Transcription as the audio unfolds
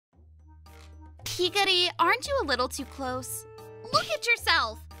Hikari, aren't you a little too close? Look at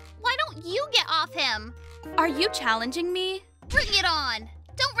yourself! Why don't you get off him? Are you challenging me? Bring it on!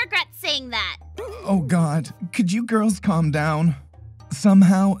 Don't regret saying that! Oh God, could you girls calm down?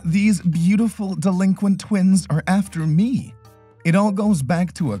 Somehow, these beautiful delinquent twins are after me. It all goes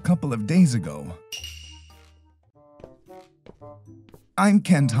back to a couple of days ago. I'm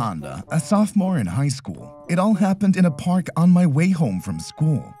Kent Honda, a sophomore in high school. It all happened in a park on my way home from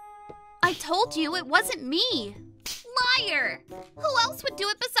school. I told you it wasn't me! Liar! Who else would do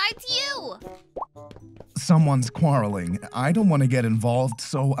it besides you? Someone's quarreling. I don't want to get involved,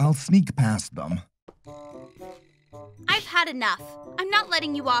 so I'll sneak past them. I've had enough. I'm not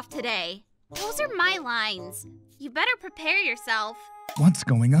letting you off today. Those are my lines. You better prepare yourself. What's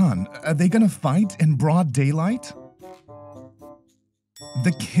going on? Are they gonna fight in broad daylight?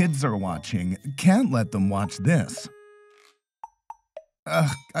 The kids are watching. Can't let them watch this.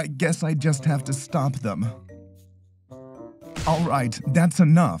 I guess I just have to stop them. All right, that's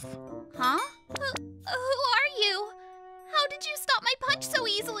enough. Huh? Who are you? How did you stop my punch so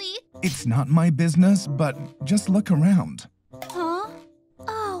easily? It's not my business, but just look around. Huh?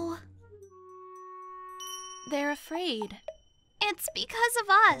 Oh. They're afraid. It's because of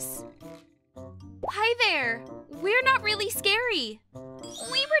us. Hi there. We're not really scary.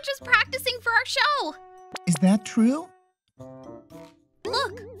 We were just practicing for our show. Is that true?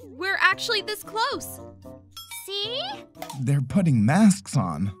 Look, we're actually this close. See? They're putting masks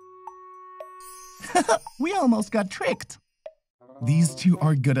on. We almost got tricked. These two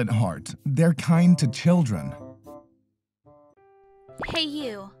are good at heart. They're kind to children. Hey,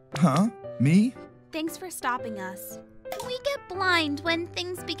 you. Huh? Me? Thanks for stopping us. We get blind when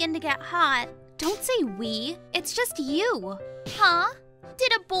things begin to get hot. Don't say we. It's just you. Huh?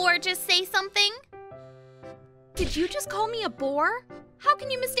 Did a boar just say something? Did you just call me a boar? How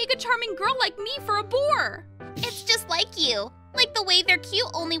can you mistake a charming girl like me for a boar? It's just like you. Like the way they're cute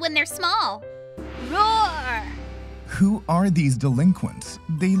only when they're small. Roar! Who are these delinquents?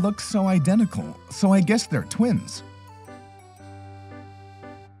 They look so identical, so I guess they're twins.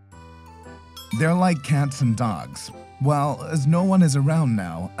 They're like cats and dogs. Well, as no one is around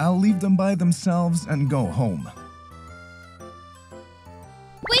now, I'll leave them by themselves and go home.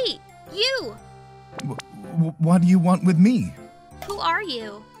 Wait, you! What do you want with me? Who are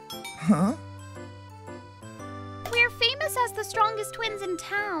you? Huh? We're famous as the strongest twins in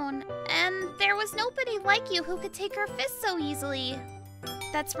town, and there was nobody like you who could take our fists so easily.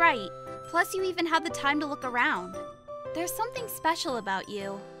 That's right. Plus, you even had the time to look around. There's something special about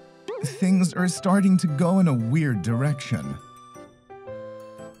you. Things are starting to go in a weird direction.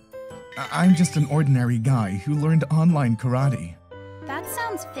 I'm just an ordinary guy who learned online karate. That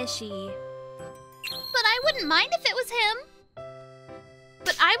sounds fishy. But I wouldn't mind if it was him.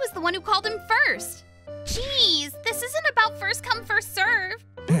 But I was the one who called him first. Jeez, this isn't about first come, first serve.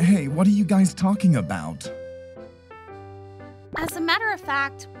 Hey, what are you guys talking about? As a matter of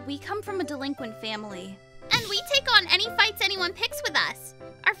fact, we come from a delinquent family. And we take on any fights anyone picks with us.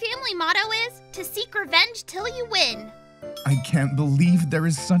 Our family motto is, to seek revenge till you win. I can't believe there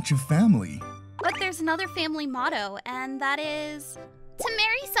is such a family. But there's another family motto, and that is, to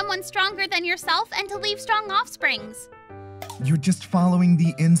marry someone stronger than yourself and to leave strong offsprings. You're just following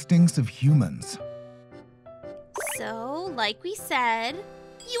the instincts of humans. So, like we said,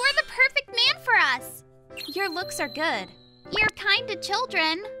 you are the perfect man for us. Your looks are good. You're kind to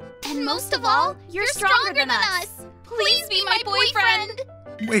children. And most of all, you're stronger than us. Please be my boyfriend.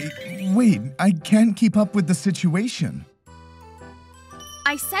 Wait, I can't keep up with the situation.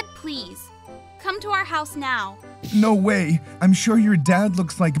 I said please. Come to our house now. No way, I'm sure your dad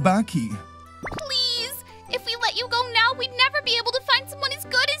looks like Baki. Please, if we let you go now, we'd never be able to find someone as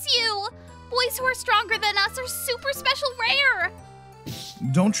good as you. Boys who are stronger than us are super special rare.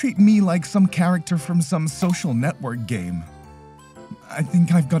 Don't treat me like some character from some social network game. I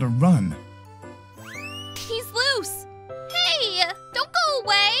think I've got to run. He's loose. Hey, don't go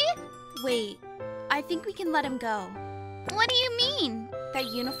away. Wait, I think we can let him go. What do you mean? That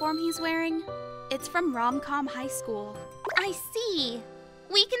uniform he's wearing? It's from RomCom High School. I see.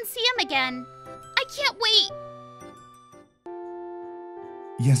 We can see him again. I can't wait.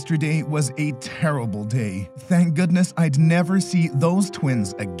 Yesterday was a terrible day. Thank goodness I'd never see those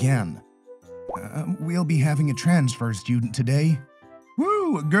twins again. We'll be having a transfer student today.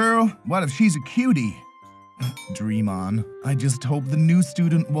 Woo, a girl. What if she's a cutie? Dream on. I just hope the new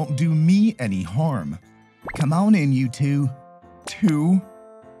student won't do me any harm. Come on in, you two.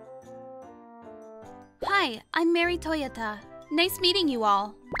 Hi, I'm Mary Toyota. Nice meeting you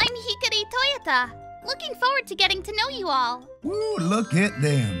all. I'm Hikari Toyota. Looking forward to getting to know you all. Woo, look at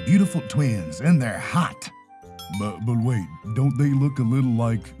them, beautiful twins, and they're hot. But wait, don't they look a little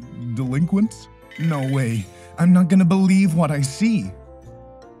like delinquents? No way, I'm not gonna believe what I see.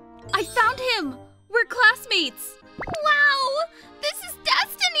 I found him! We're classmates! Wow! This is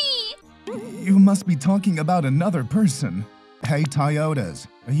destiny! You must be talking about another person. Hey, Toyotas,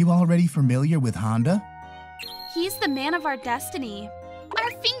 are you already familiar with Honda? He's the man of our destiny.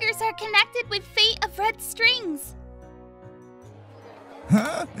 Our fingers are connected with fate of red strings.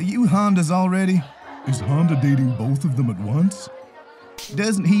 Huh? You Hondas already? Is Honda dating both of them at once?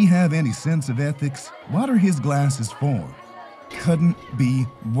 Doesn't he have any sense of ethics? What are his glasses for? Couldn't be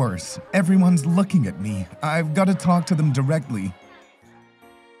worse. Everyone's looking at me. I've got to talk to them directly.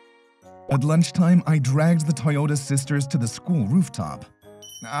 At lunchtime, I dragged the Toyota sisters to the school rooftop.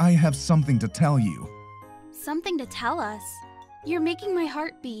 I have something to tell you. Something to tell us? You're making my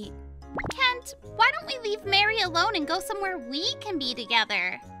heart beat. Kent, why don't we leave Mary alone and go somewhere we can be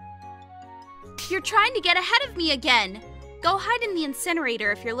together? You're trying to get ahead of me again. Go hide in the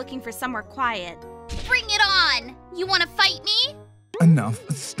incinerator if you're looking for somewhere quiet. Bring it on! You want to fight me? Enough.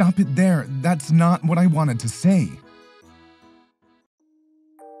 Stop it there. That's not what I wanted to say.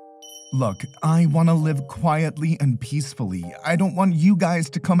 Look, I want to live quietly and peacefully. I don't want you guys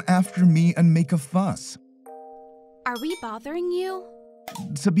to come after me and make a fuss. Are we bothering you?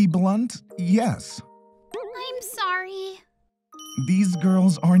 To be blunt, yes. I'm sorry. These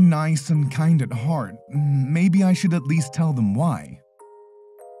girls are nice and kind at heart. Maybe I should at least tell them why.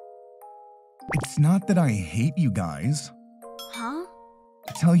 It's not that I hate you guys. Huh?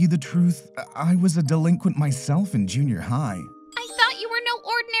 To tell you the truth, I was a delinquent myself in junior high. I thought you were no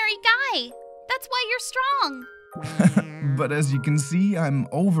ordinary guy. That's why you're strong. But as you can see, I'm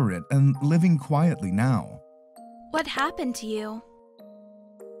over it and living quietly now. What happened to you?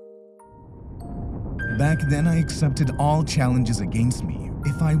 Back then, I accepted all challenges against me.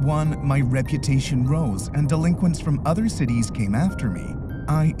 If I won, my reputation rose and delinquents from other cities came after me.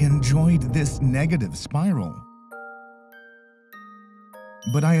 I enjoyed this negative spiral.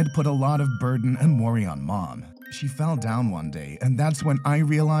 But I had put a lot of burden and worry on Mom. She fell down one day, and that's when I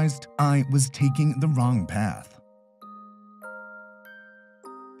realized I was taking the wrong path.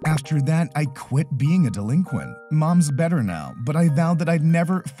 After that, I quit being a delinquent. Mom's better now, but I vowed that I'd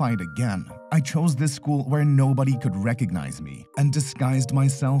never fight again. I chose this school where nobody could recognize me and disguised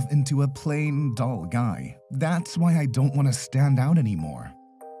myself into a plain, dull guy. That's why I don't want to stand out anymore.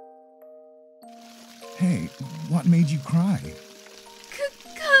 Hey, what made you cry?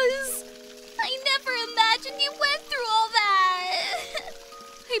 'Cause I never imagined you went through all that.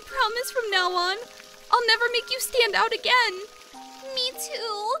 I promise from now on, I'll never make you stand out again. Me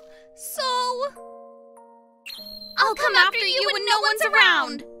too. So I'll come after you when no one's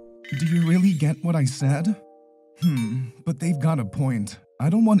around. Do you really get what I said? But they've got a point. I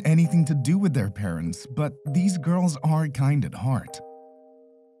don't want anything to do with their parents, but these girls are kind at heart.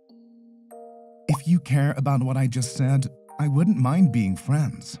 If you care about what I just said, I wouldn't mind being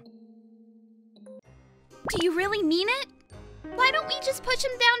friends. Do you really mean it? Why don't we just push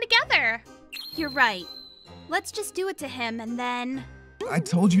him down together? You're right. Let's just do it to him and then... I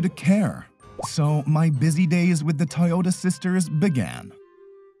told you to care. So my busy days with the Toyota sisters began.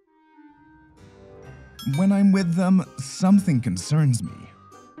 When I'm with them, something concerns me.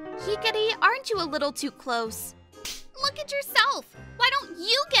 Hikari, aren't you a little too close? Look at yourself. Why don't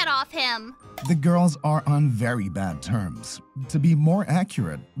you get off him? The girls are on very bad terms. To be more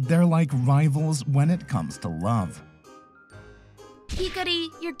accurate, they're like rivals when it comes to love. Hikari,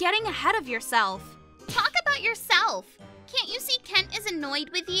 you're getting ahead of yourself. Talk about yourself. Can't you see Kent is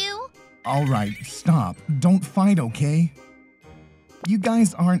annoyed with you? All right, stop. Don't fight, okay? You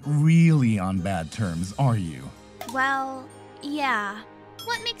guys aren't really on bad terms, are you? Well, yeah.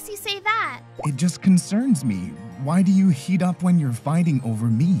 What makes you say that? It just concerns me. Why do you heat up when you're fighting over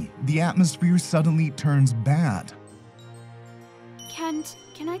me? The atmosphere suddenly turns bad. Kent,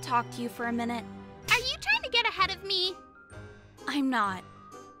 can I talk to you for a minute? Are you trying to get ahead of me? I'm not.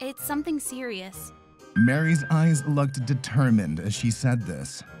 It's something serious. Mary's eyes looked determined as she said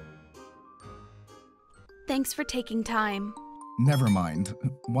this. Thanks for taking time. Never mind.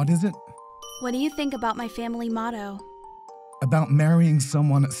 What is it? What do you think about my family motto? About marrying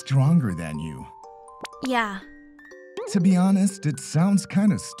someone stronger than you. Yeah. To be honest, it sounds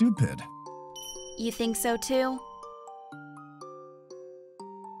kind of stupid. You think so too?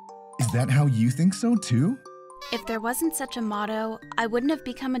 Is that how you think so too? If there wasn't such a motto, I wouldn't have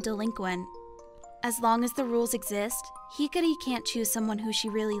become a delinquent. As long as the rules exist, Hikari can't choose someone who she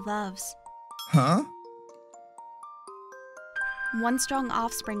really loves. Huh? One strong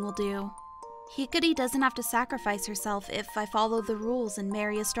offspring will do. Hikari doesn't have to sacrifice herself if I follow the rules and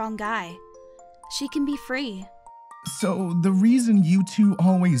marry a strong guy. She can be free. So the reason you two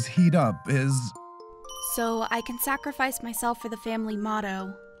always heat up is... So I can sacrifice myself for the family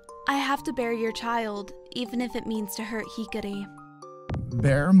motto. I have to bear your child, even if it means to hurt Hikari.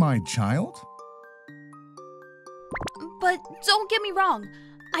 Bear my child? But don't get me wrong,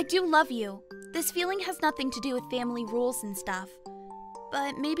 I do love you. This feeling has nothing to do with family rules and stuff.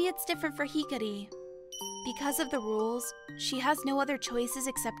 But maybe it's different for Hikari. Because of the rules, she has no other choices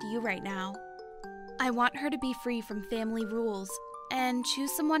except you right now. I want her to be free from family rules and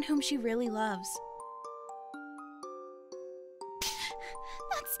choose someone whom she really loves.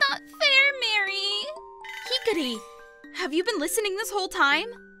 That's not fair, Mary! Hikari, have you been listening this whole time?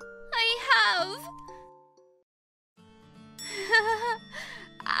 I have.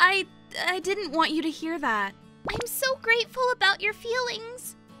 I didn't want you to hear that. I'm so grateful about your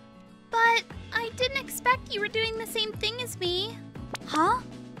feelings. But I didn't expect you were doing the same thing as me. Huh?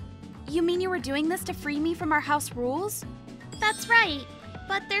 You mean you were doing this to free me from our house rules? That's right.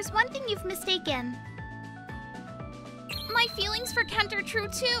 But there's one thing you've mistaken. My feelings for Kent are true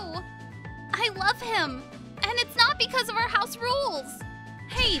too. I love him. And it's not because of our house rules.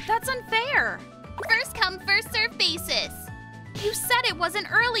 Hey, that's unfair. First come, first served basis. You said it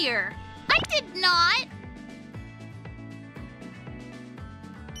wasn't earlier. I did not.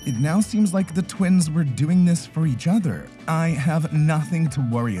 It now seems like the twins were doing this for each other. I have nothing to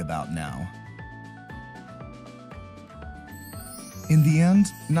worry about now. In the end,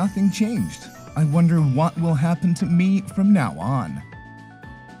 nothing changed. I wonder what will happen to me from now on.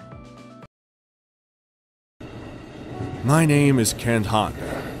 My name is Kent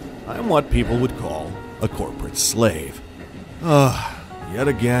Honda. I'm what people would call a corporate slave. Yet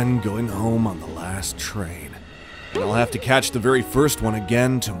again going home on the last train. And I'll have to catch the very first one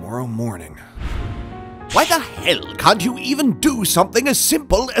again tomorrow morning. Why the hell can't you even do something as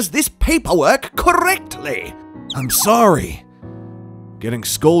simple as this paperwork correctly? I'm sorry. Getting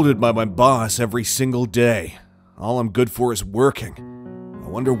scolded by my boss every single day. All I'm good for is working. I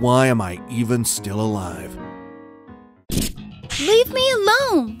wonder why am I even still alive? Leave me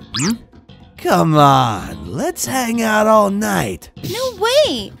alone! Come on, let's hang out all night. No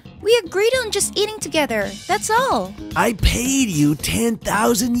way! We agreed on just eating together, that's all. I paid you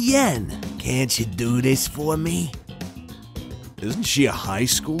 10,000 yen. Can't you do this for me? Isn't she a high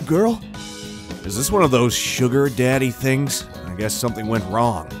school girl? Is this one of those sugar daddy things? I guess something went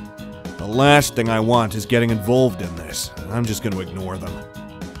wrong. The last thing I want is getting involved in this. I'm just gonna ignore them.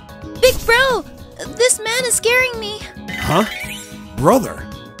 Big bro! This man is scaring me. Huh? Brother?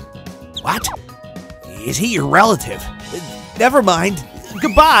 What? Is he your relative? Never mind.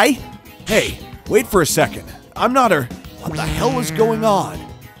 Goodbye. Hey, wait for a second. I'm not her. What the hell is going on?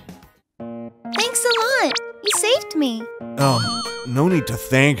 Thanks a lot. You saved me. No need to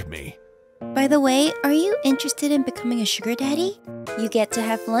thank me. By the way, are you interested in becoming a sugar daddy? You get to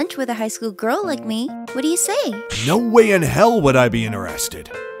have lunch with a high school girl like me. What do you say? No way in hell would I be interested.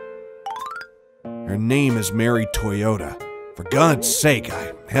 Her name is Mary Toyota. For God's sake,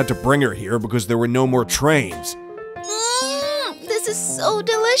 I had to bring her here because there were no more trains. This is so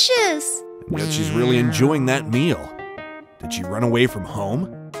delicious. And yet she's really enjoying that meal. Did she run away from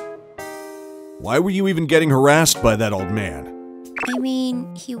home? Why were you even getting harassed by that old man? I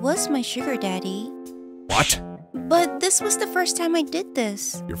mean, he was my sugar daddy. What? But this was the first time I did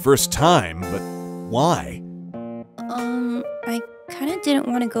this. Your first time, but why? I kinda didn't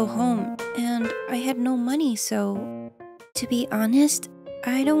want to go home, and I had no money, so... To be honest,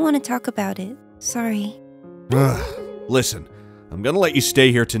 I don't want to talk about it. Sorry. Listen, I'm gonna let you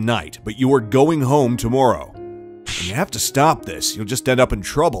stay here tonight, but you are going home tomorrow. And you have to stop this, you'll just end up in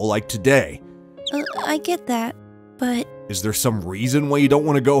trouble like today. I get that, but... Is there some reason why you don't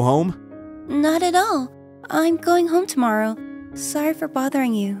want to go home? Not at all. I'm going home tomorrow. Sorry for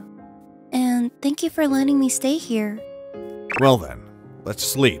bothering you. And thank you for letting me stay here. Well then, let's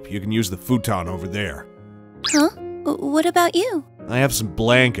sleep. You can use the futon over there. Huh? What about you? I have some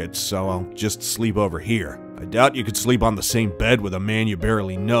blankets, so I'll just sleep over here. I doubt you could sleep on the same bed with a man you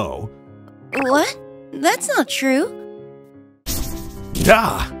barely know. What? That's not true.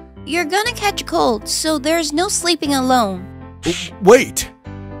 Ah! You're gonna catch a cold, so there's no sleeping alone. Wait!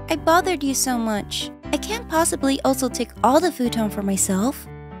 I bothered you so much. I can't possibly also take all the futon for myself.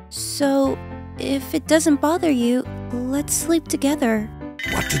 So, if it doesn't bother you, let's sleep together.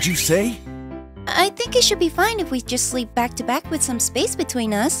 What did you say? I think it should be fine if we just sleep back to back with some space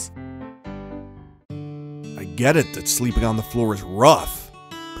between us. I get it that sleeping on the floor is rough,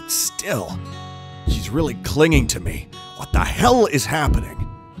 but still, she's really clinging to me. What the hell is happening?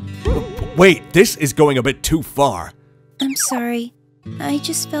 Wait, this is going a bit too far. I'm sorry. I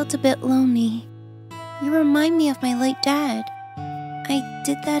just felt a bit lonely. You remind me of my late dad. I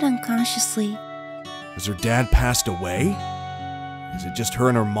did that unconsciously. Has her dad passed away? Is it just her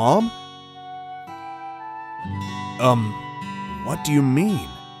and her mom? What do you mean?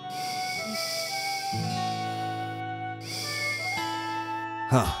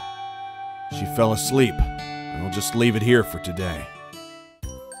 Huh. She fell asleep. I'll just leave it here for today.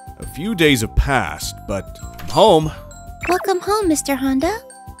 A few days have passed, but I'm home. Welcome home, Mr. Honda.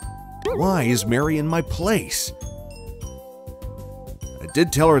 Why is Mary in my place? I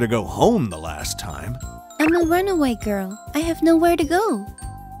did tell her to go home the last time. I'm a runaway girl. I have nowhere to go.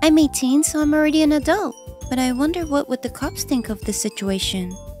 I'm 18, so I'm already an adult. But I wonder what would the cops think of this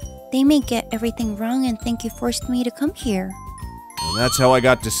situation. They may get everything wrong and think you forced me to come here. And that's how I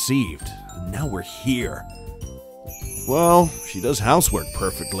got deceived. And now we're here. Well, she does housework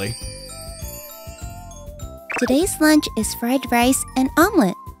perfectly. Today's lunch is fried rice and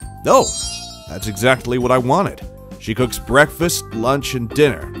omelet. Oh, that's exactly what I wanted. She cooks breakfast, lunch, and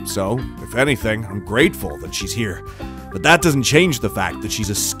dinner. So, if anything, I'm grateful that she's here. But that doesn't change the fact that she's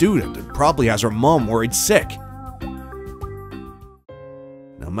a student and probably has her mom worried sick.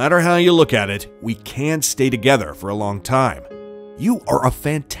 No matter how you look at it, we can't stay together for a long time. You are a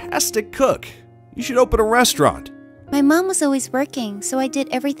fantastic cook. You should open a restaurant. My mom was always working, so I did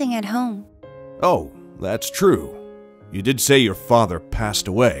everything at home. Oh, that's true. You did say your father passed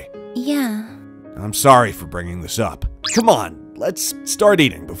away. Yeah. I'm sorry for bringing this up. Come on, let's start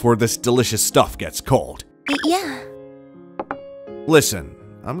eating before this delicious stuff gets cold. Yeah. Listen,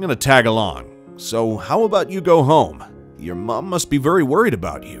 I'm gonna tag along. So how about you go home? Your mom must be very worried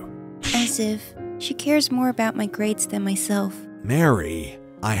about you. As if she cares more about my grades than myself. Mary,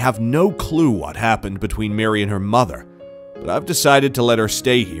 I have no clue what happened between Mary and her mother, but I've decided to let her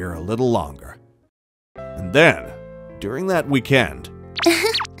stay here a little longer. And then, during that weekend...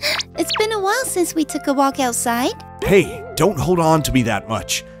 It's been a while since we took a walk outside. Hey, don't hold on to me that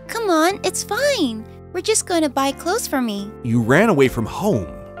much. Come on, it's fine. We're just going to buy clothes for me. You ran away from home.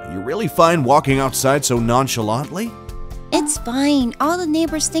 You really fine walking outside so nonchalantly? It's fine. All the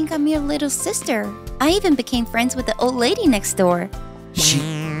neighbors think I'm your little sister. I even became friends with the old lady next door. She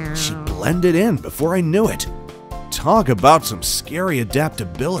blended in before I knew it. Talk about some scary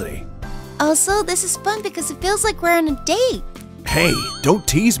adaptability. Also, this is fun because it feels like we're on a date. Hey, don't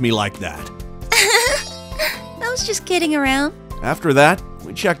tease me like that. I was just kidding around. After that,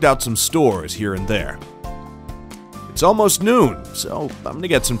 we checked out some stores here and there. It's almost noon, so I'm gonna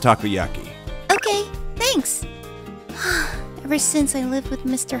get some takoyaki. Okay, thanks. Ever since I lived with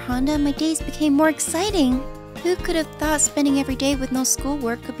Mr. Honda, my days became more exciting. Who could have thought spending every day with no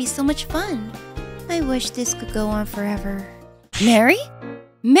schoolwork could be so much fun? I wish this could go on forever. Mary?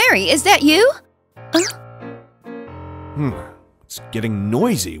 Mary, is that you? It's getting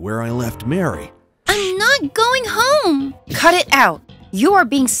noisy where I left Mary. I'm not going home. Cut it out. You are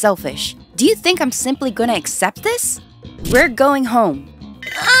being selfish. Do you think I'm simply gonna accept this? We're going home.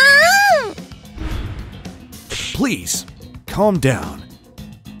 Ah! Please, calm down.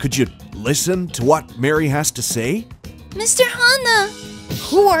 Could you listen to what Mary has to say? Mr. Honda!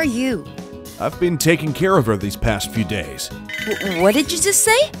 Who are you? I've been taking care of her these past few days. What did you just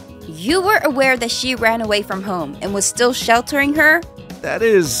say? You were aware that she ran away from home and was still sheltering her? That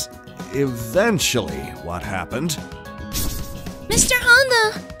is, eventually, what happened. Mr.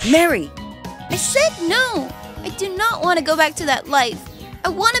 Honda! Mary! I said no! I do not want to go back to that life. I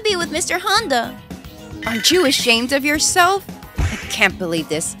want to be with Mr. Honda. Aren't you ashamed of yourself? I can't believe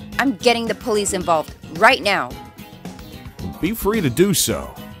this. I'm getting the police involved right now. Be free to do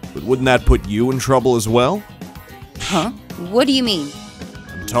so, but wouldn't that put you in trouble as well? Huh? What do you mean?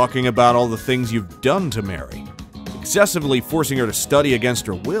 I'm talking about all the things you've done to Mary. Excessively forcing her to study against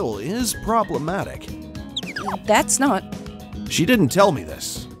her will is problematic. That's not... She didn't tell me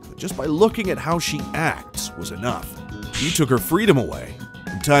this, but just by looking at how she acts was enough. You took her freedom away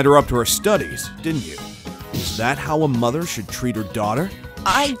and tied her up to her studies, didn't you? Is that how a mother should treat her daughter?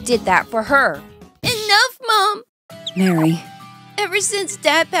 I did that for her. Enough, Mom! Mary. Ever since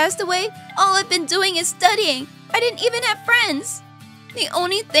Dad passed away, all I've been doing is studying. I didn't even have friends. The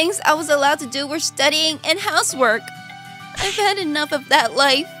only things I was allowed to do were studying and housework. I've had enough of that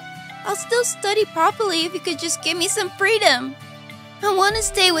life. I'll still study properly if you could just give me some freedom. I want to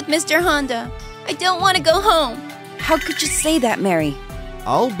stay with Mr. Honda. I don't want to go home. How could you say that, Mary?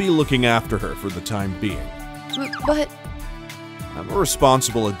 I'll be looking after her for the time being. But... I'm a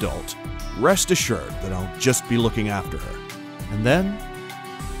responsible adult. Rest assured that I'll just be looking after her. And then,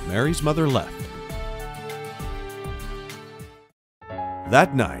 Mary's mother left.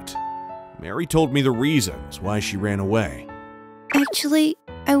 That night, Mary told me the reasons why she ran away. Actually,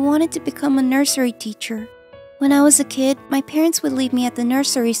 I wanted to become a nursery teacher. When I was a kid, my parents would leave me at the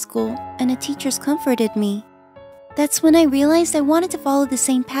nursery school, and the teachers comforted me. That's when I realized I wanted to follow the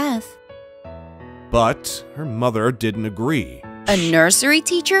same path. But her mother didn't agree. A nursery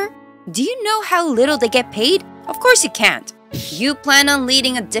teacher? Do you know how little they get paid? Of course you can't. You plan on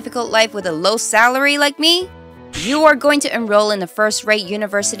leading a difficult life with a low salary like me? You are going to enroll in a first-rate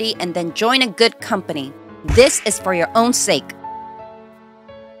university and then join a good company. This is for your own sake.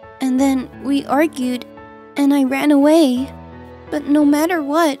 And then we argued, and I ran away. But no matter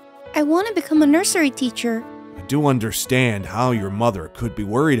what, I want to become a nursery teacher. I do understand how your mother could be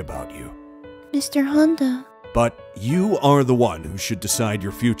worried about you. Mr. Honda. But you are the one who should decide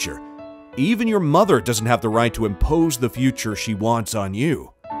your future. Even your mother doesn't have the right to impose the future she wants on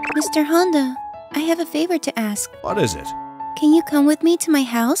you. Mr. Honda, I have a favor to ask. What is it? Can you come with me to my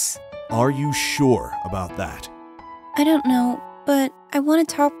house? Are you sure about that? I don't know, but I want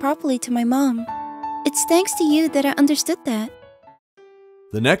to talk properly to my mom. It's thanks to you that I understood that.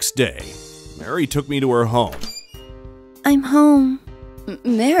 The next day, Mary took me to her home. I'm home.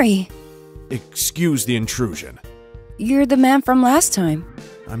 Mary, Excuse the intrusion. you're the man from last time.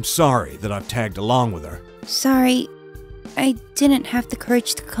 I'm sorry that I've tagged along with her. Sorry, I didn't have the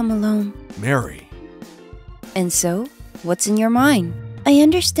courage to come alone. Mary, And so, what's in your mind? I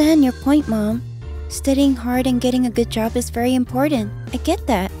understand your point, Mom. Studying hard and getting a good job is very important. I get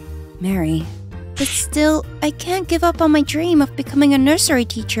that. Mary, But still, I can't give up on my dream of becoming a nursery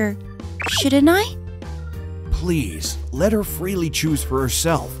teacher. Shouldn't I? please, let her freely choose for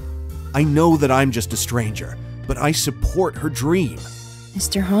herself. I know that I'm just a stranger, but I support her dream.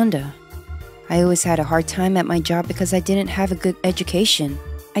 Mr. Honda, I always had a hard time at my job because I didn't have a good education.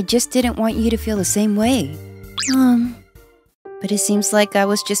 I just didn't want you to feel the same way. But it seems like I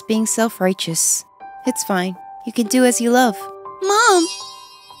was just being self-righteous. It's fine. You can do as you love. Mom!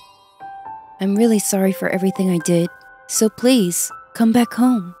 I'm really sorry for everything I did. So please, come back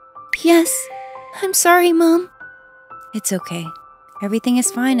home. Yes, I'm sorry, Mom. It's okay. Everything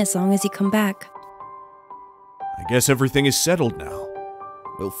is fine as long as you come back. I guess everything is settled now.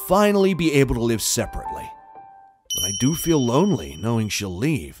 We'll finally be able to live separately. But I do feel lonely knowing she'll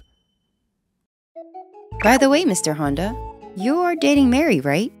leave. By the way, Mr. Honda, you're dating Mary,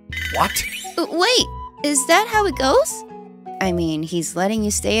 right? What? Wait, is that how it goes? I mean, he's letting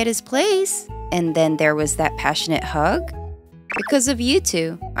you stay at his place. And then there was that passionate hug. Because of you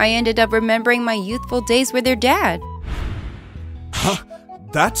two, I ended up remembering my youthful days with your dad. Huh?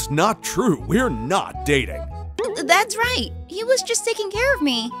 That's not true. We're not dating. That's right. He was just taking care of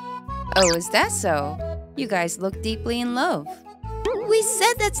me. Oh, is that so? You guys look deeply in love. We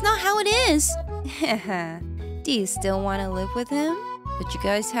said that's not how it is. Do you still want to live with him? But you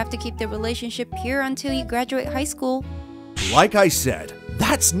guys have to keep the relationship pure until you graduate high school. Like I said,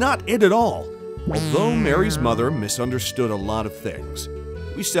 that's not it at all. Although Mary's mother misunderstood a lot of things,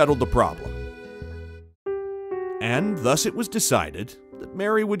 we settled the problem. And thus it was decided that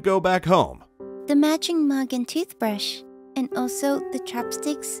Mary would go back home. The matching mug and toothbrush, and also the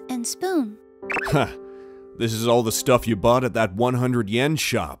chopsticks and spoon. Huh. This is all the stuff you bought at that 100 yen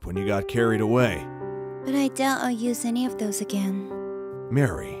shop when you got carried away. But I doubt I'll use any of those again.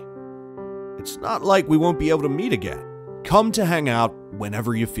 Mary, it's not like we won't be able to meet again. Come to hang out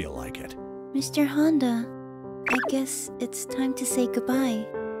whenever you feel like it. Mr. Honda, I guess it's time to say goodbye.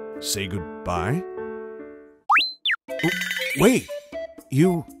 Say goodbye? Oh, wait,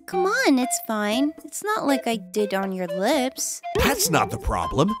 you... Come on, it's fine. It's not like I did on your lips. That's not the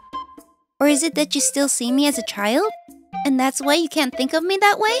problem. Or is it that you still see me as a child? And that's why you can't think of me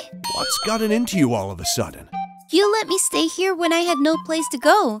that way? What's gotten into you all of a sudden? You let me stay here when I had no place to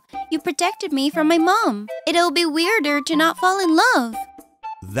go. You protected me from my mom. It'll be weirder to not fall in love.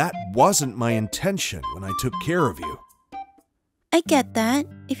 That wasn't my intention when I took care of you. I get that.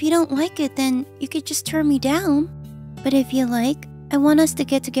 If you don't like it, then you could just turn me down. But if you like, I want us to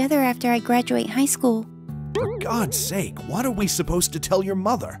get together after I graduate high school. For God's sake, what are we supposed to tell your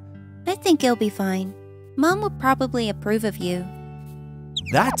mother? I think it'll be fine. Mom would probably approve of you.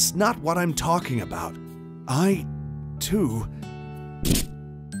 That's not what I'm talking about. I, too...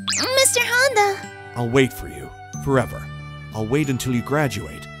 Mr. Honda! I'll wait for you, forever. I'll wait until you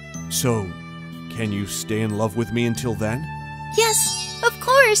graduate. So, can you stay in love with me until then? Yes, of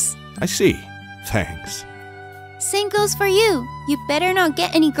course! I see. Thanks. Same goes for you. You better not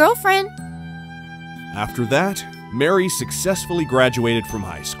get any girlfriend. After that, Mary successfully graduated from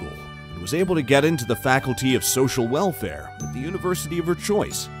high school and was able to get into the Faculty of Social Welfare at the university of her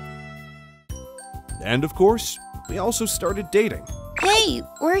choice. And of course, we also started dating. Hey, Hey,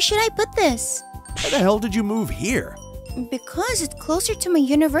 where should I put this? Why the hell did you move here? Because it's closer to my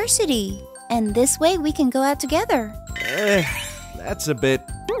university. And this way we can go out together.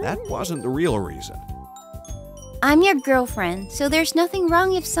 That wasn't the real reason. I'm your girlfriend, so there's nothing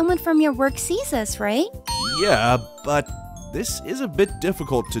wrong if someone from your work sees us, right? Yeah, but this is a bit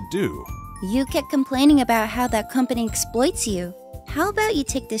difficult to do. You kept complaining about how that company exploits you. How about you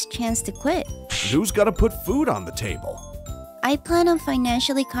take this chance to quit? Who's gotta put food on the table? I plan on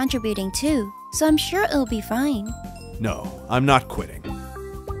financially contributing too, so I'm sure it'll be fine. No, I'm not quitting.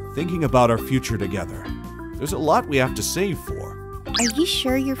 Thinking about our future together, there's a lot we have to save for. Are you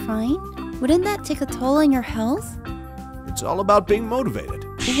sure you're fine? Wouldn't that take a toll on your health? It's all about being motivated.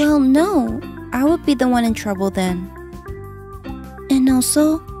 Well, no. I would be the one in trouble then. And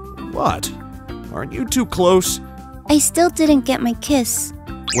also, What? Aren't you too close? I still didn't get my kiss.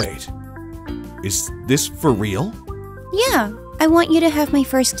 Wait, is this for real? Yeah, I want you to have my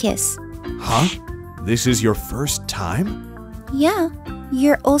first kiss. Huh? This is your first time? Yeah,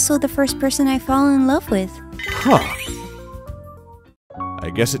 you're also the first person I fall in love with. Huh. I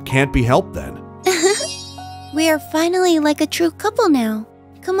guess it can't be helped then. We are finally like a true couple now.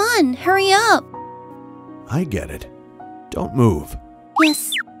 Come on, hurry up. I get it. Don't move.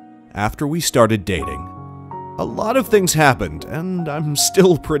 Yes. After we started dating, a lot of things happened, and I'm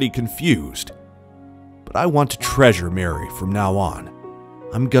still pretty confused. But I want to treasure Mary from now on.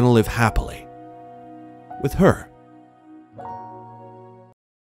 I'm gonna live happily. With her.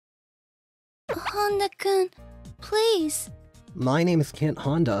 Honda-kun, please. My name is Kent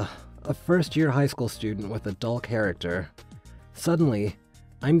Honda, a first-year high school student with a dull character. Suddenly,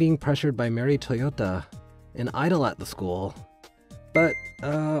 I'm being pressured by Mary Toyota, an idol at the school. But,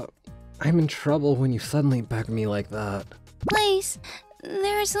 I'm in trouble when you suddenly beg me like that. Please,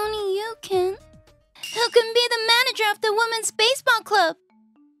 there's only you, Kent. Who can be the manager of the women's baseball club?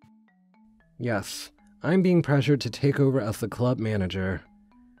 Yes, I'm being pressured to take over as the club manager.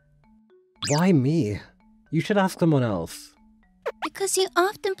 Why me? You should ask someone else. Because you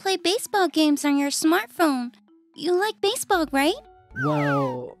often play baseball games on your smartphone. You like baseball, right?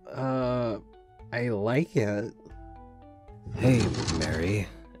 Well, I like it. Hey, Mary.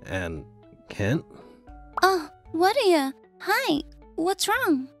 And Kent? Oh, what are you? Hi, what's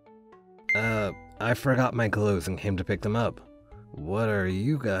wrong? I forgot my clothes and came to pick them up. What are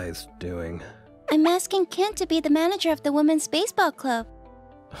you guys doing? I'm asking Kent to be the manager of the women's baseball club.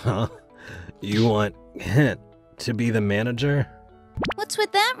 Huh? You want Kent to be the manager? What's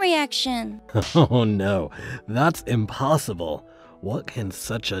with that reaction? Oh no, that's impossible. What can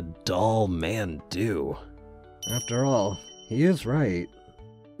such a dull man do? After all, he is right.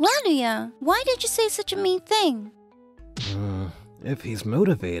 Waluya, why did you say such a mean thing? If he's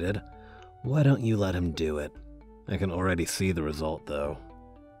motivated, why don't you let him do it? I can already see the result, though.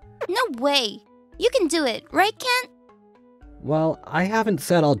 No way! You can do it, right, Kent? Well, I haven't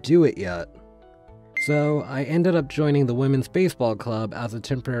said I'll do it yet. So, I ended up joining the women's baseball club as a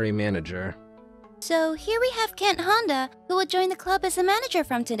temporary manager. So, here we have Kent Honda, who will join the club as a manager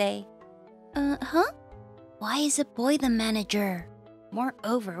from today. Huh? Why is a boy the manager?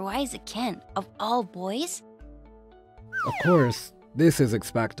 Moreover, why is it Kent, of all boys? Of course, this is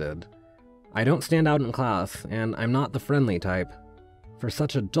expected. I don't stand out in class, and I'm not the friendly type. For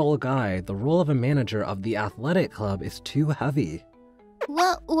such a dull guy, the role of a manager of the athletic club is too heavy.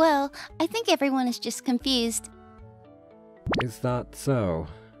 Well, I think everyone is just confused. Is that so?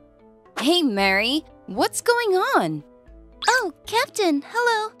 Hey, Mary, what's going on? Oh, Captain,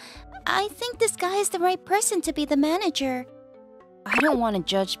 hello. I think this guy is the right person to be the manager. I don't want to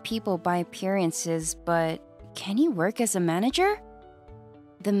judge people by appearances, but can he work as a manager?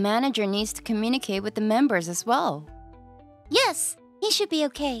 The manager needs to communicate with the members as well. Yes, he should be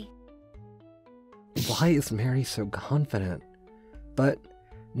okay. Why is Mary so confident? But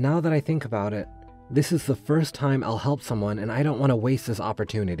now that I think about it, this is the first time I'll help someone and I don't want to waste this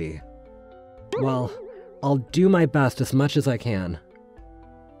opportunity. Well, I'll do my best as much as I can.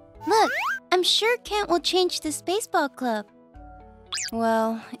 Look, I'm sure Kent will change this baseball club.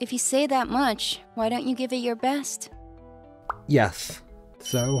 Well, if you say that much, why don't you give it your best? Yes.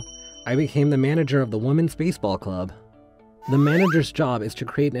 So, I became the manager of the women's baseball club. The manager's job is to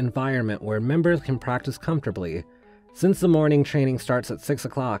create an environment where members can practice comfortably. Since the morning training starts at 6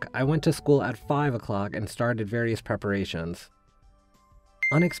 o'clock, I went to school at 5 o'clock and started various preparations.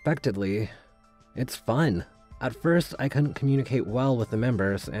 Unexpectedly, it's fun. At first, I couldn't communicate well with the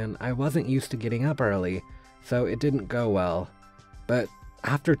members, and I wasn't used to getting up early, so it didn't go well. But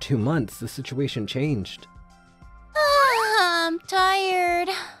after 2 months, the situation changed. I'm tired.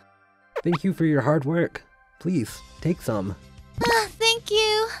 Thank you for your hard work. Please, take some. Thank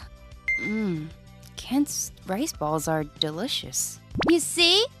you. Kent's rice balls are delicious. You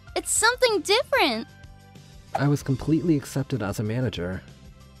see? It's something different. I was completely accepted as a manager.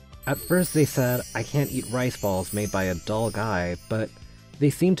 At first they said I can't eat rice balls made by a dull guy, but they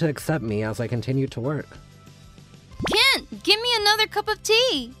seemed to accept me as I continued to work. Kent, give me another cup of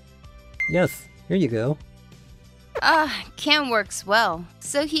tea. Yes, here you go. Kent works well,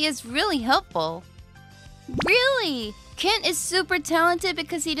 so he is really helpful. Really? Kent is super talented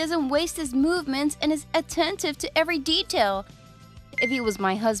because he doesn't waste his movements and is attentive to every detail. If he was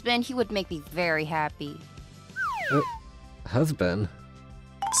my husband, he would make me very happy. Husband?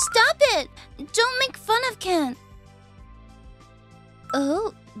 Stop it! Don't make fun of Kent.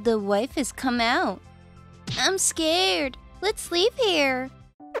 Oh, the wife has come out. I'm scared. Let's leave here.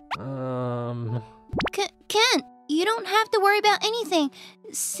 Kent, you don't have to worry about anything.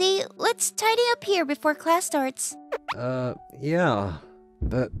 See, let's tidy up here before class starts. Yeah.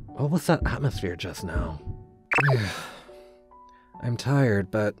 But what was that atmosphere just now? I'm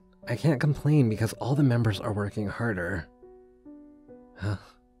tired, but I can't complain because all the members are working harder. Huh?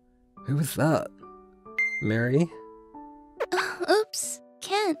 Who was that? Mary? Oops,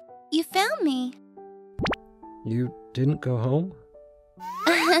 Kent, you found me. You didn't go home?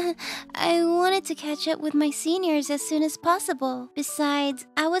 I wanted to catch up with my seniors as soon as possible. Besides,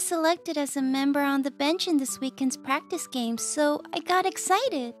 I was selected as a member on the bench in this weekend's practice game, so I got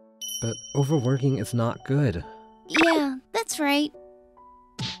excited. But overworking is not good. Yeah, that's right.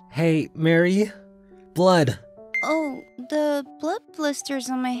 Hey, Mary? Blood! Oh, the blood blisters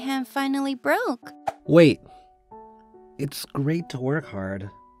on my hand finally broke. Wait. It's great to work hard,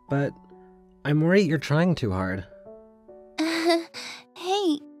 but I'm worried you're trying too hard.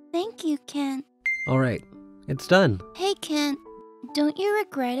 Hey, thank you, Kent. Alright, it's done. Hey, Kent, don't you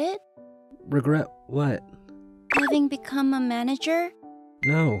regret it? Regret what? Having become a manager?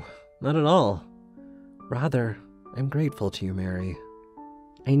 No, not at all. Rather, I'm grateful to you, Mary.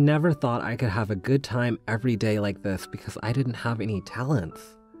 I never thought I could have a good time every day like this because I didn't have any talents.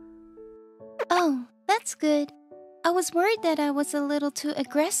 Oh, that's good. I was worried that I was a little too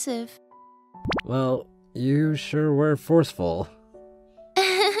aggressive. Well, you sure were forceful.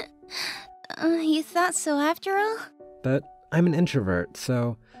 You thought so after all? But I'm an introvert,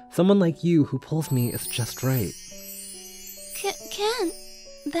 so someone like you who pulls me is just right. Kent,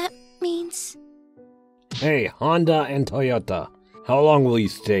 that means... Hey, Honda and Toyota, how long will you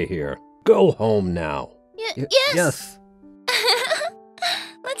stay here? Go home now. Yes! Yes!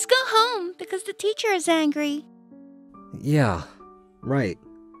 Let's go home, because the teacher is angry. Yeah, right.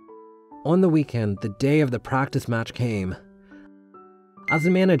 On the weekend, the day of the practice match came. As a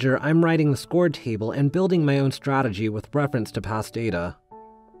manager, I'm writing the score table and building my own strategy with reference to past data.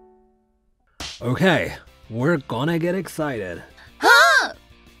 Okay, we're gonna get excited. Huh!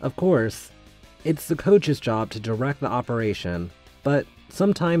 Of course, it's the coach's job to direct the operation, but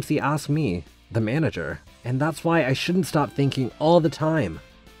sometimes he asks me, the manager, and that's why I shouldn't stop thinking all the time.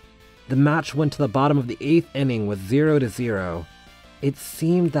 The match went to the bottom of the 8th inning with 0-0. It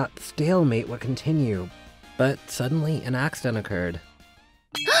seemed that stalemate would continue, but suddenly an accident occurred.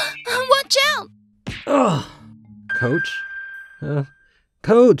 Watch out! Ugh! Coach?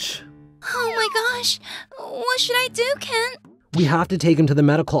 Coach! Oh my gosh! What should I do, Kent? We have to take him to the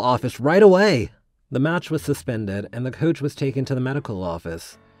medical office right away! The match was suspended, and the coach was taken to the medical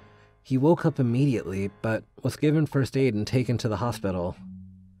office. He woke up immediately, but was given first aid and taken to the hospital.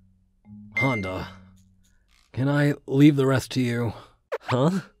 Honda, can I leave the rest to you?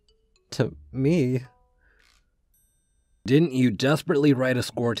 Huh? To me? Didn't you desperately write a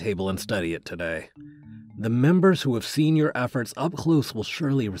score table and study it today? The members who have seen your efforts up close will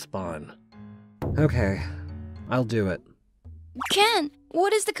surely respond. Okay, I'll do it. Kent,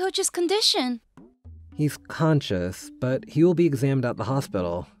 what is the coach's condition? He's conscious, but he will be examined at the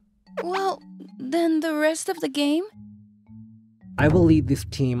hospital. Well, then the rest of the game? I will lead this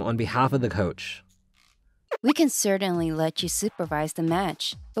team on behalf of the coach. We can certainly let you supervise the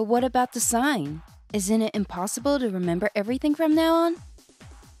match, but what about the sign? Isn't it impossible to remember everything from now on?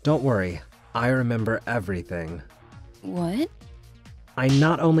 Don't worry, I remember everything. What? I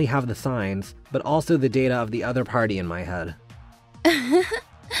not only have the signs, but also the data of the other party in my head.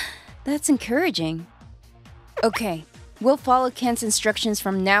 That's encouraging. Okay, we'll follow Kent's instructions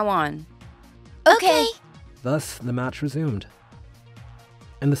from now on. Okay. Thus, the match resumed.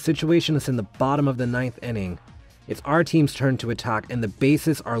 And the situation is in the bottom of the 9th inning. It's our team's turn to attack, and the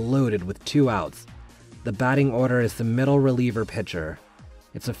bases are loaded with 2 outs. The batting order is the middle reliever pitcher.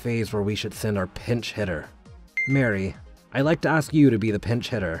 It's a phase where we should send our pinch hitter. Mary, I'd like to ask you to be the pinch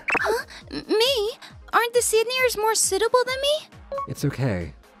hitter. Huh? Me? Aren't the seniors more suitable than me? It's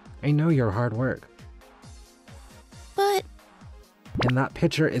okay. I know your hard work. But And that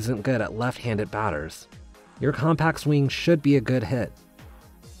pitcher isn't good at left-handed batters. Your compact swing should be a good hit.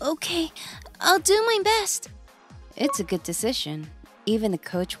 okay, I'll do my best. It's a good decision. Even the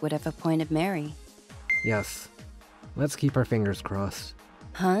coach would have appointed Mary. Yes. Let's keep our fingers crossed.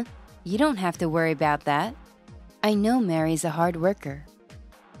 Huh? You don't have to worry about that. I know Mary's a hard worker.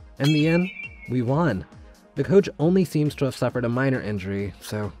 In the end, we won. The coach only seems to have suffered a minor injury,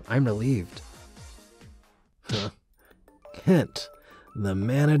 so I'm relieved. Huh. Kent, the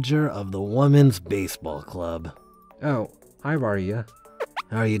manager of the women's baseball club. Oh, hi Maria.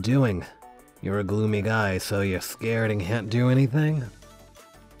 How are you doing? You're a gloomy guy, so you're scared and can't do anything?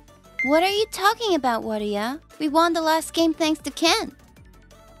 What are you talking about, Waria? We won the last game thanks to Ken.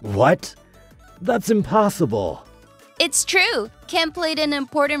 What? That's impossible. It's true. Ken played an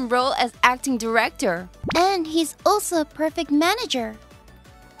important role as acting director. And he's also a perfect manager.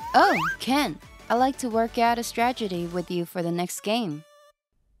 Oh, Ken, I'd like to work out a strategy with you for the next game.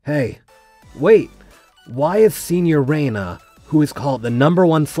 Hey, wait. Why is Senior Reina, who is called the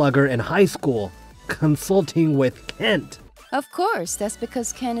 #1 slugger in high school, consulting with Kent? Of course, that's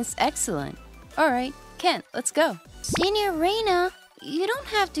because Ken is excellent. Alright, Ken, let's go. Senior Reina, you don't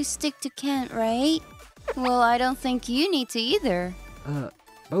have to stick to Ken, right? Well, I don't think you need to either.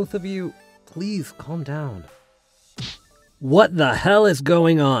 Both of you, please calm down. What the hell is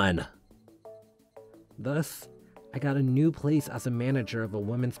going on? Thus, I got a new place as a manager of a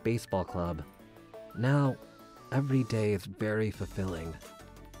women's baseball club. Now, every day is very fulfilling.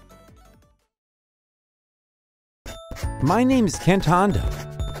 My name is Kent Honda.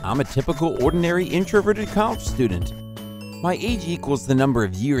 I'm a typical ordinary introverted college student. My age equals the number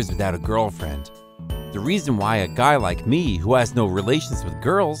of years without a girlfriend. The reason why a guy like me, who has no relations with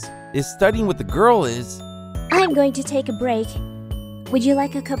girls, is studying with a girl is... I'm going to take a break. Would you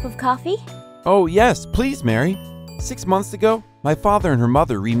like a cup of coffee? Oh yes, please, Mary. 6 months ago, my father and her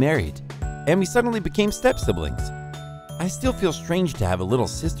mother remarried, and we suddenly became step-siblings. I still feel strange to have a little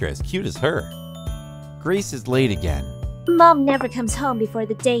sister as cute as her. Grace is late again. Mom never comes home before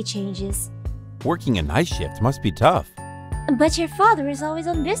the day changes. Working a night shift must be tough. But your father is always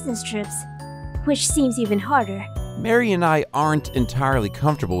on business trips, which seems even harder. Mary and I aren't entirely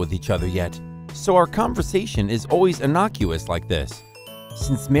comfortable with each other yet, so our conversation is always innocuous like this.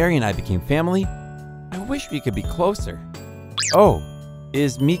 Since Mary and I became family, I wish we could be closer. Oh,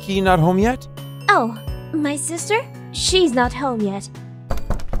 is Miki not home yet? Oh, my sister? She's not home yet.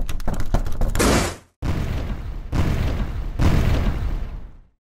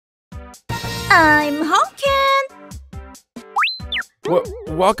 I'm home, Ken!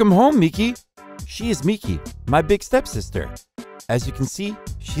 Welcome home, Miki. She is Miki, my big stepsister. As you can see,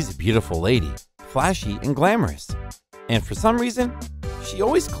 she's a beautiful lady, flashy and glamorous. And for some reason, she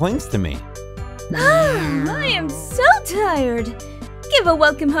always clings to me. I am so tired. Give a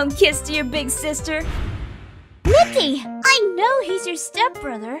welcome home kiss to your big sister. Mickey, I know he's your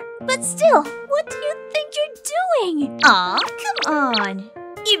stepbrother, but still, what do you think you're doing? Aw, come on.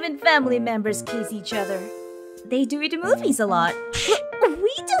 Even family members kiss each other. They do it in movies a lot.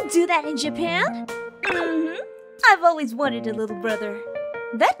 We don't do that in Japan. I've always wanted a little brother.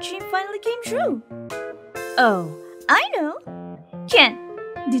 That dream finally came true. Oh, I know. Ken,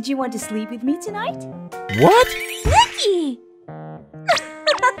 did you want to sleep with me tonight? What? Mickey!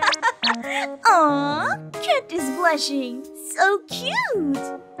 Aww, Kent is blushing. So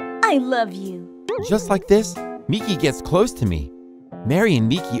cute. I love you. Just like this, Miki gets close to me. Mary and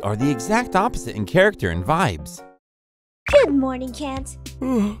Miki are the exact opposite in character and vibes. Good morning, Kent.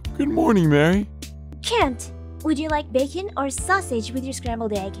 Good morning, Mary. Kent, would you like bacon or sausage with your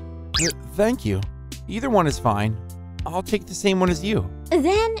scrambled egg? Thank you. Either one is fine. I'll take the same one as you.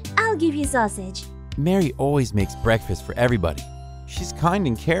 Then I'll give you sausage. Mary always makes breakfast for everybody. She's kind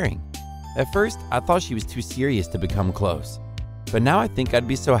and caring. At first, I thought she was too serious to become close. But now I think I'd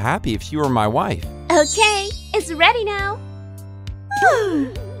be so happy if she were my wife. Okay, it's ready now.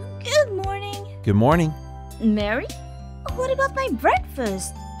 Good morning. Good morning. Mary? What about my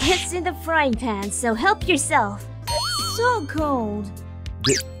breakfast? It's in the frying pan, so help yourself. It's so cold.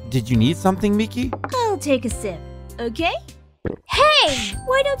 Did you need something, Miki? I'll take a sip, okay? Hey!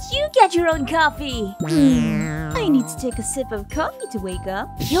 Why don't you get your own coffee? I need to take a sip of coffee to wake up.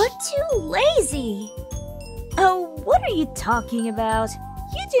 You're too lazy. Oh, what are you talking about?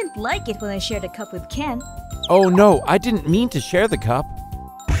 You didn't like it when I shared a cup with Ken. Oh no, I didn't mean to share the cup.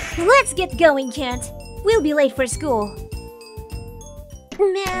 Let's get going, Kent. We'll be late for school.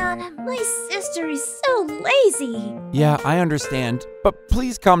 Man, my sister is so lazy. Yeah, I understand. But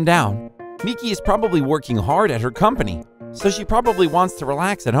please calm down. Miki is probably working hard at her company. so she probably wants to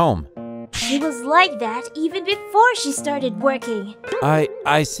relax at home. She was like that even before she started working.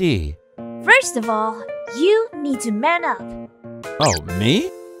 I see. First of all, you need to man up. Oh, me?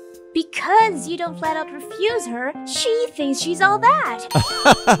 Because you don't flat out refuse her, she thinks she's all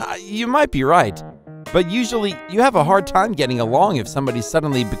that. You might be right. But usually, you have a hard time getting along if somebody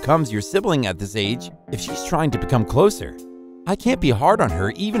suddenly becomes your sibling at this age, if she's trying to become closer. I can't be hard on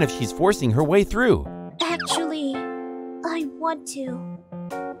her even if she's forcing her way through. Actually, I want to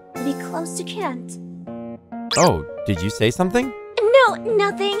be close to Kent. Oh, did you say something? No,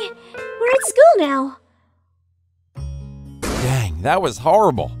 nothing. We're at school now. Dang, that was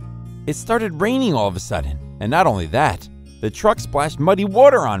horrible. It started raining all of a sudden, and not only that, the truck splashed muddy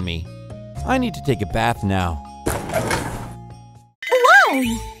water on me. I need to take a bath now.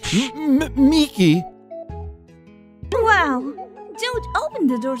 Why? Miki! Wow, don't open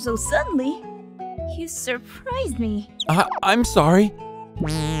the door so suddenly. You surprised me. I'm sorry.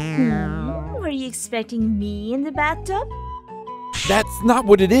 Were you expecting me in the bathtub? That's not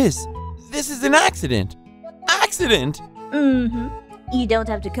what it is. This is an accident. Accident! You don't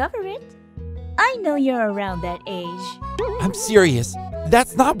have to cover it. I know you're around that age. I'm serious.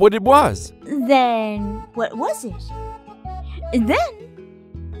 That's not what it was. Then, what was it?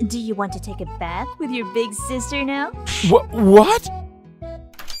 Then, do you want to take a bath with your big sister now? What?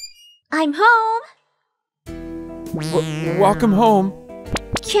 I'm home. Welcome home.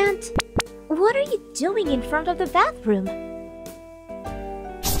 Kent, what are you doing in front of the bathroom?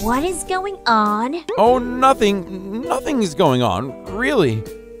 What is going on? Oh, nothing. Nothing is going on, really.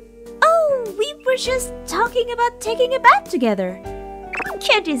 Oh, we were just talking about taking a bath together.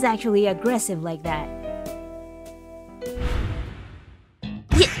 Kent is actually aggressive like that.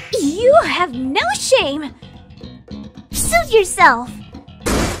 You have no shame! Suit yourself!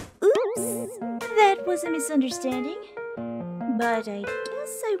 Oops, that was a misunderstanding. But I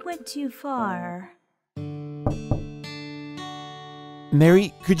guess I went too far.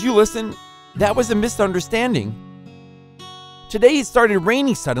 Mary, could you listen? That was a misunderstanding. Today it started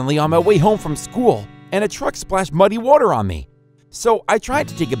raining suddenly on my way home from school, and a truck splashed muddy water on me. So I tried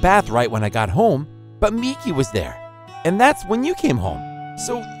to take a bath right when I got home, but Miki was there. And that's when you came home.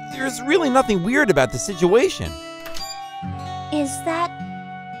 So there's really nothing weird about the situation. Is that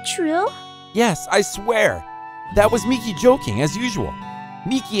true? Yes, I swear. That was Miki joking, as usual.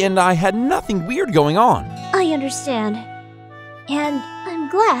 Miki and I had nothing weird going on. I understand. And I'm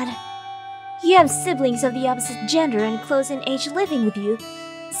glad. You have siblings of the opposite gender and close in age living with you,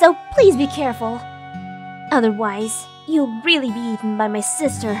 so please be careful. Otherwise, you'll really be eaten by my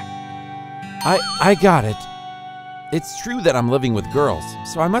sister. I got it. It's true that I'm living with girls,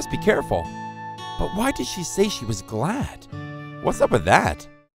 so I must be careful. But why did she say she was glad? What's up with that?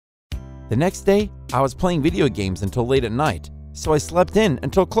 The next day, I was playing video games until late at night, so I slept in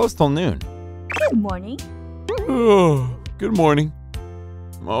until close till noon. Good morning. Oh, good morning.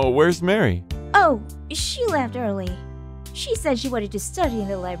 Oh, where's Mary? Oh, she left early. She said she wanted to study in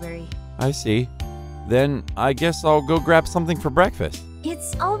the library. I see. Then I guess I'll go grab something for breakfast.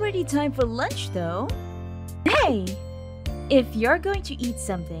 It's already time for lunch, though. Hey, if you're going to eat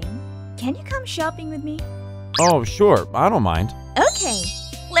something, can you come shopping with me? Oh, sure. I don't mind. Okay,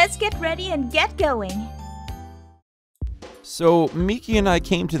 let's get ready and get going. So, Miki and I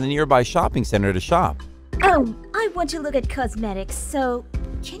came to the nearby shopping center to shop. Oh, I want to look at cosmetics, so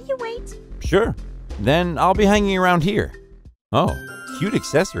can you wait? Sure. Then I'll be hanging around here. Oh, cute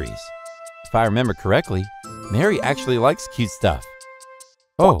accessories. If I remember correctly, Mary actually likes cute stuff.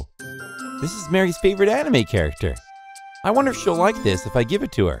 Oh, this is Mary's favorite anime character. I wonder if she'll like this if I give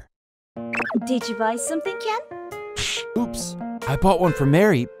it to her. Did you buy something, Ken? Oops, I bought one for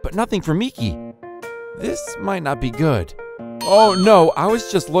Mary, but nothing for Miki. This might not be good. Oh no, I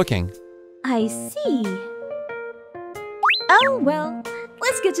was just looking. I see. Oh, well,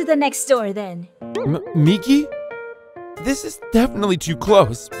 let's get to the next store then. Miki? This is definitely too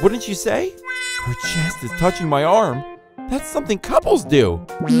close, wouldn't you say? Her chest is touching my arm. That's something couples do.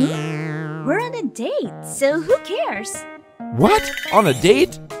 We're on a date, so who cares? What? On a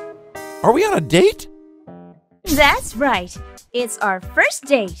date? Are we on a date? That's right. It's our first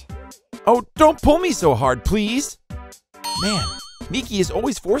date. Oh, don't pull me so hard, please. Man, Miki is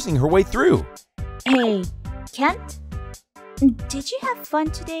always forcing her way through. Hey, Kent? Did you have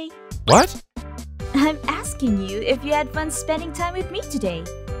fun today? What? I'm asking you if you had fun spending time with me today.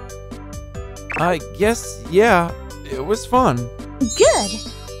 I guess, yeah, it was fun. Good.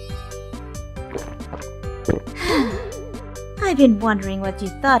 I've been wondering what you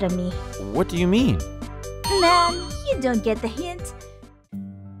thought of me. What do you mean? Man, you don't get the hint.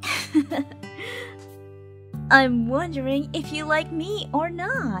 I'm wondering if you like me or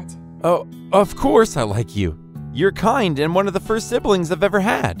not. Oh, of course I like you. You're kind and one of the first siblings I've ever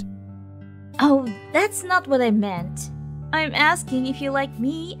had. Oh, that's not what I meant. I'm asking if you like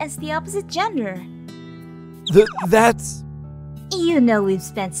me as the opposite gender. That's... You know we've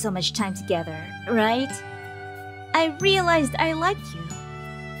spent so much time together, right? I realized I liked you.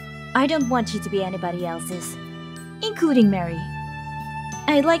 I don't want you to be anybody else's, including Mary.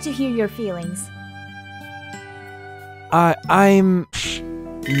 I'd like to hear your feelings. I'm...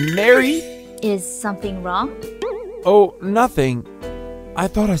 Mary? Is something wrong? Oh, nothing. I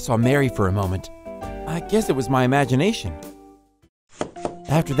thought I saw Mary for a moment. I guess it was my imagination.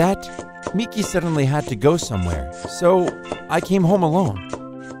 After that, Miki suddenly had to go somewhere, so I came home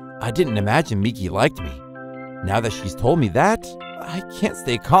alone. I didn't imagine Miki liked me. Now that she's told me that, I can't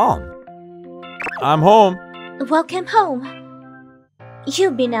stay calm. I'm home. Welcome home.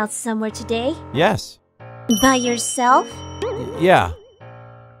 You've been out somewhere today? Yes. By yourself? Yeah.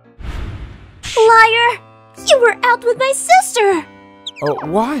 Liar! You were out with my sister! Oh,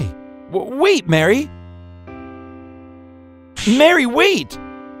 why? Wait, Mary! Mary, wait!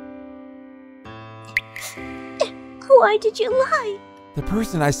 Why did you lie? The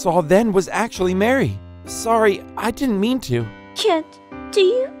person I saw then was actually Mary. Sorry, I didn't mean to. Kent, do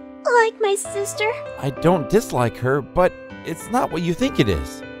you like my sister? I don't dislike her, but it's not what you think it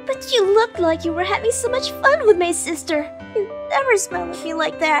is. But you looked like you were having so much fun with my sister. You never smiled at me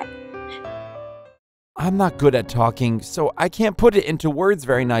like that. I'm not good at talking, so I can't put it into words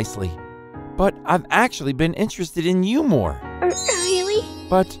very nicely. But I've actually been interested in you more. Really?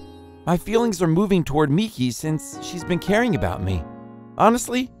 But my feelings are moving toward Miki since she's been caring about me.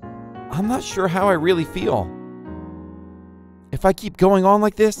 Honestly, I'm not sure how I really feel. If I keep going on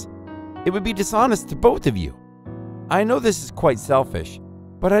like this, it would be dishonest to both of you. I know this is quite selfish,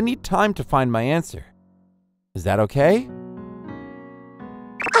 but I need time to find my answer. Is that okay?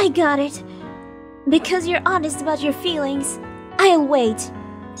 I got it. Because you're honest about your feelings, I'll wait.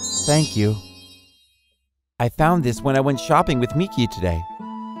 Thank you. I found this when I went shopping with Miki today,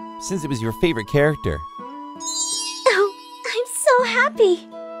 since it was your favorite character. Oh, I'm so happy.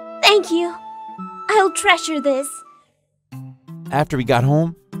 Thank you. I'll treasure this. After we got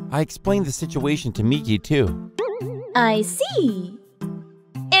home, I explained the situation to Miki too. I see.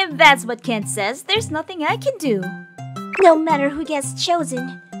 If that's what Kent says, there's nothing I can do. No matter who gets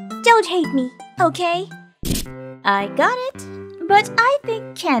chosen, don't hate me, okay? I got it, but I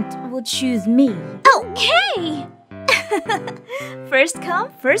think Kent will choose me. Okay! First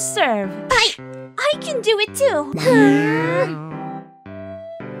come, first serve. I can do it too.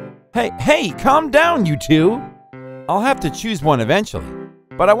 Hey, calm down, you two. I'll have to choose one eventually,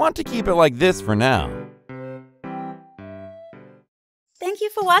 but I want to keep it like this for now. Thank you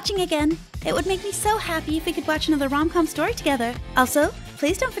for watching again. It would make me so happy if we could watch another rom-com story together. Also,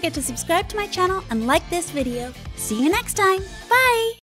 please don't forget to subscribe to my channel and like this video. See you next time. Bye!